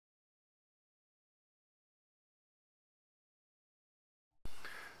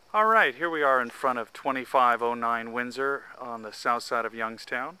All right, here we are in front of 2509 Windsor on the south side of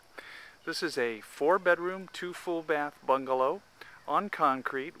Youngstown. This is a 4-bedroom, 2 full bath bungalow on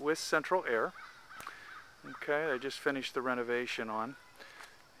concrete with central air. Okay, I just finished the renovation on.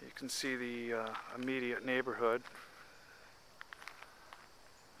 You can see the immediate neighborhood.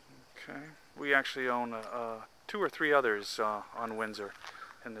 Okay, we actually own 2 or 3 others on Windsor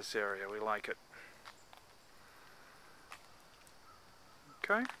in this area. We like it.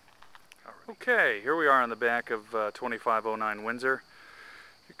 Okay. Okay, here we are on the back of 2509 Windsor.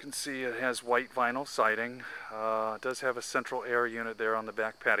 You can see it has white vinyl siding. It does have a central air unit there on the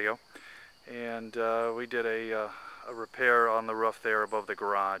back patio. And we did a repair on the roof there above the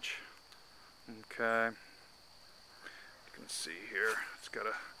garage. Okay. You can see here, it's got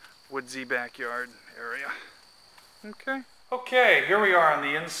a woodsy backyard area. Okay. Okay, here we are on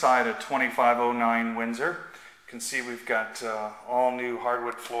the inside of 2509 Windsor. You can see we've got all new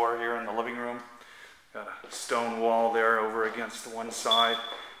hardwood floor here in the living room. Got a stone wall there over against the one side.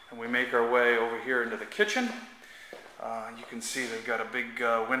 And we make our way over here into the kitchen. You can see they've got a big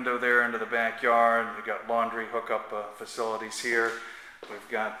window there into the backyard. We've got laundry hookup facilities here. We've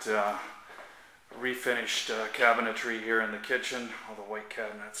got refinished cabinetry here in the kitchen. All the white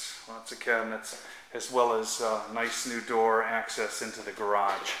cabinets, lots of cabinets, as well as nice new door access into the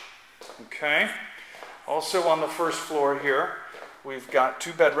garage. Okay. Also on the first floor here, we've got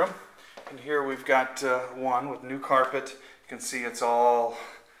 2 bedroom, and here we've got one with new carpet. You can see it's all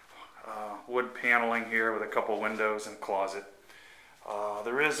wood paneling here with a couple windows and closet.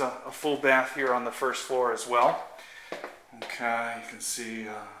 There is a full bath here on the first floor as well. Okay, you can see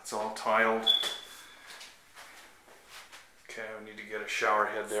it's all tiled. Okay, we need to get a shower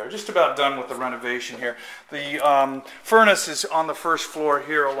head there. Just about done with the renovation here. The furnace is on the first floor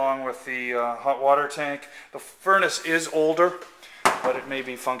here along with the hot water tank. The furnace is older, but it may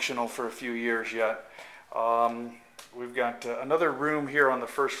be functional for a few years yet. We've got another room here on the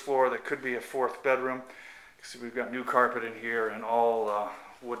first floor that could be a 4th bedroom. See, we've got new carpet in here and all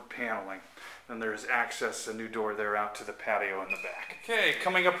wood paneling. And there's access, a new door there out to the patio in the back. Okay,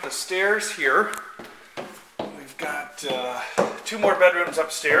 coming up the stairs here, we've got 2 more bedrooms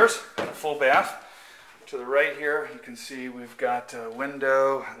upstairs and a full bath. To the right here, you can see we've got a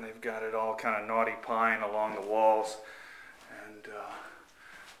window, and they've got it all kind of naughty pine along the walls. And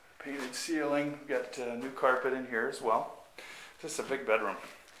painted ceiling. We've got new carpet in here as well. Just a big bedroom.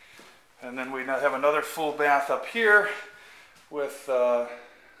 And then we have another full bath up here with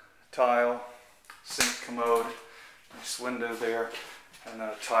tile, sink, commode, nice window there, and then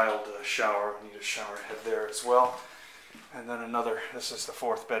a tiled shower. We need a shower head there as well. And then another, this is the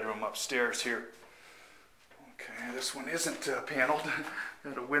 4th bedroom upstairs here. Okay, this one isn't paneled.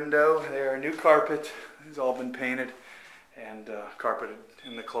 Got a window there, new carpet. It's all been painted and carpeted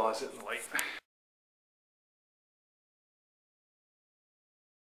in the closet and light.